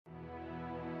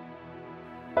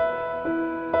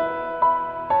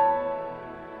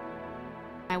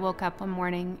woke up one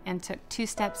morning and took 2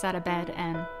 steps out of bed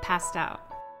and passed out.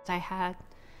 I had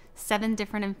 7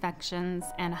 different infections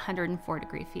and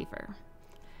 104-degree fever.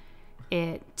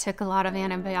 It took a lot of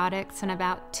antibiotics, and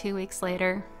about 2 weeks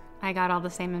later, I got all the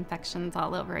same infections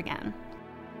all over again.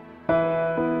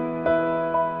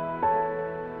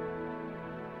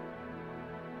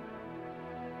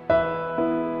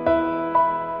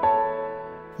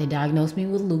 They diagnosed me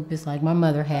with lupus like my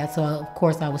mother had, so of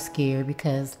course I was scared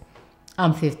because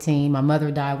I'm 15. My mother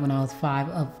died when I was 5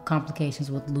 of complications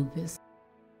with lupus.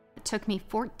 It took me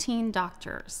 14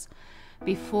 doctors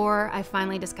before I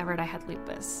finally discovered I had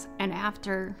lupus. And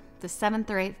after the 7th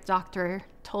or 8th doctor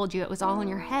told you it was all in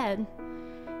your head,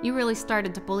 you really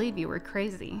started to believe you were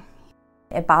crazy.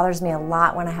 It bothers me a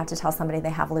lot when I have to tell somebody they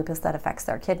have lupus that affects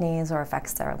their kidneys or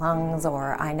affects their lungs,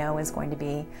 or I know is going to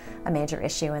be a major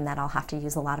issue and that I'll have to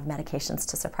use a lot of medications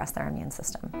to suppress their immune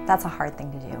system. That's a hard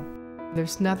thing to do.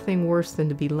 There's nothing worse than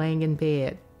to be laying in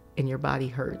bed and your body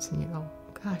hurts and you go,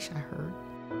 gosh, I hurt.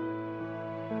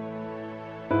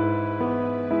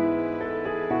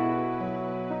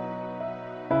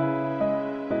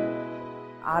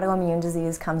 Autoimmune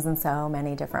disease comes in so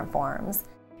many different forms.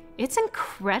 It's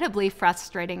incredibly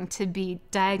frustrating to be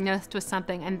diagnosed with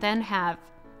something and then have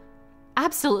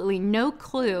absolutely no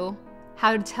clue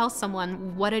how to tell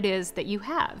someone what it is that you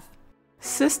have.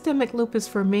 Systemic lupus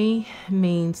for me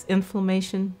means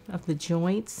inflammation of the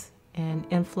joints and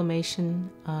inflammation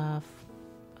of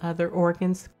other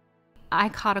organs. I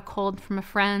caught a cold from a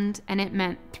friend, and it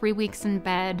meant 3 weeks in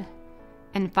bed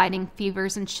and fighting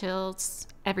fevers and chills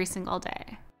every single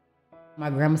day. My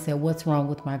grandma said, what's wrong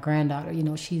with my granddaughter? You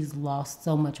know, she's lost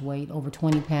so much weight, over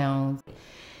 20 pounds.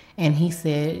 And he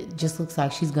said, it just looks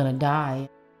like she's gonna die.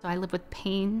 So I live with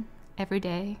pain every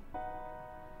day.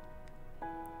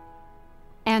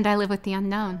 And I live with the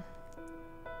unknown.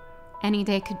 Any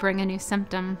day could bring a new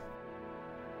symptom.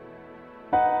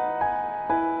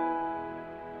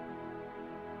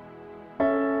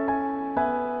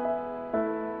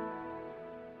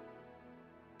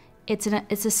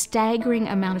 It's a staggering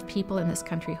amount of people in this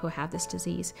country who have this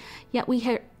disease, yet we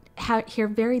hear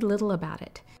very little about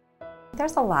it.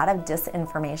 There's a lot of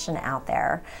disinformation out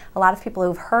there. A lot of people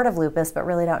who've heard of lupus but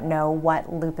really don't know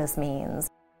what lupus means.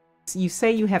 You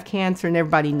say you have cancer and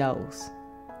everybody knows.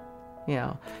 You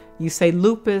know, you say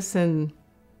lupus and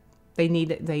they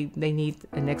need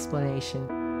an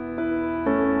explanation.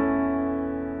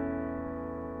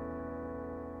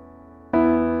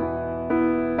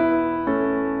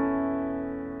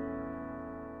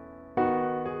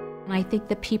 I think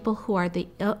the people who are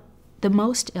the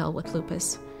most ill with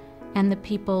lupus and the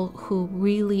people who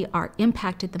really are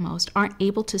impacted the most aren't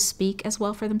able to speak as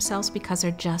well for themselves because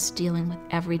they're just dealing with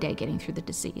every day getting through the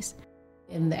disease.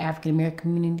 In the African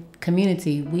American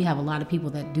community, we have a lot of people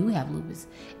that do have lupus,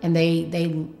 and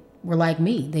they were like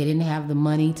me. They didn't have the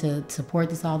money to support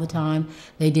this all the time.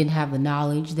 They didn't have the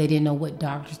knowledge. They didn't know what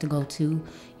doctors to go to.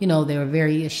 You know, they were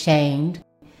very ashamed.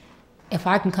 If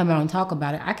I can come out and talk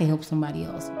about it, I can help somebody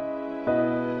else.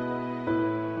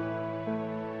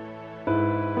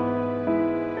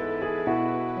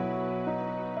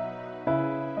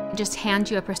 Just hand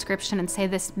you a prescription and say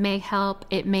this may help,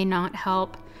 it may not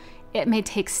help. It may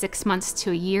take 6 months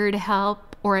to a year to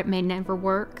help, or it may never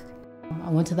work. I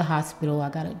went to the hospital. I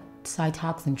got a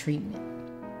Cytoxin treatment,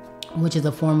 which is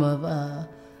a form of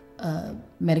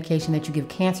medication that you give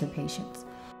cancer patients.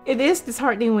 It is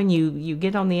disheartening when you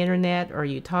get on the internet or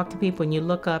you talk to people and you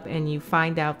look up and you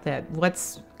find out that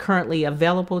what's currently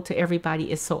available to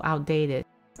everybody is so outdated.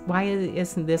 Why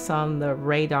isn't this on the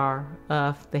radar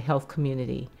of the health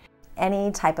community?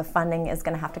 Any type of funding is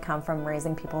going to have to come from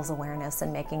raising people's awareness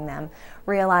and making them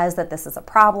realize that this is a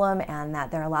problem and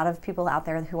that there are a lot of people out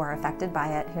there who are affected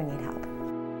by it who need help.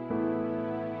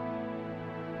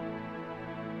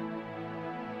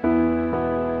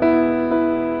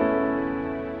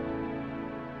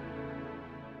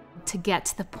 To get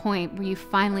to the point where you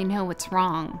finally know what's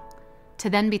wrong, to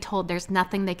then be told there's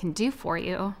nothing they can do for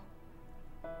you,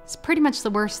 it's pretty much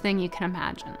the worst thing you can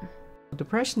imagine.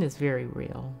 Depression is very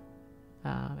real.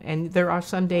 And there are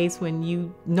some days when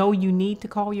you know you need to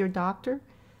call your doctor,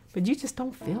 but you just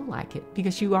don't feel like it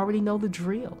because you already know the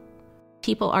drill.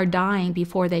 People are dying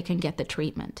before they can get the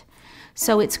treatment.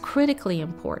 So it's critically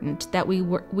important that we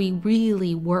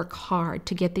really work hard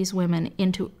to get these women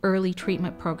into early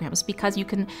treatment programs, because you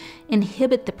can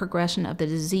inhibit the progression of the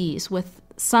disease with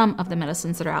some of the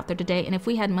medicines that are out there today. And if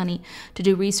we had money to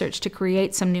do research to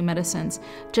create some new medicines,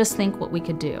 just think what we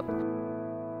could do.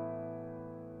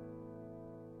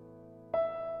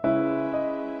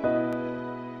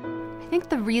 I think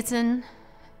the reason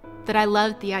that I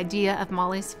loved the idea of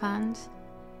Molly's Fund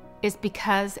is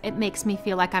because it makes me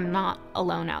feel like I'm not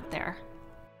alone out there.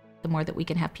 The more that we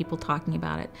can have people talking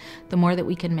about it, the more that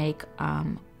we can make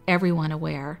everyone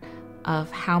aware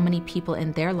of how many people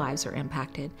in their lives are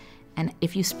impacted. And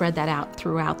if you spread that out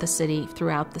throughout the city,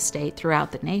 throughout the state,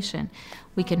 throughout the nation,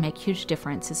 we can make huge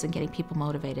differences in getting people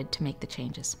motivated to make the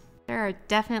changes. There are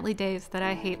definitely days that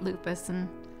I hate lupus and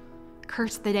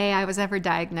curse the day I was ever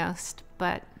diagnosed,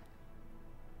 but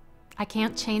I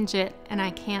can't change it and I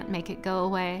can't make it go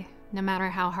away, no matter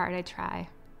how hard I try.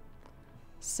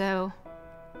 So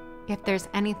if there's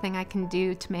anything I can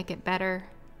do to make it better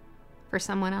for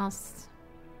someone else,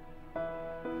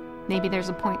 maybe there's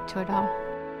a point to it all.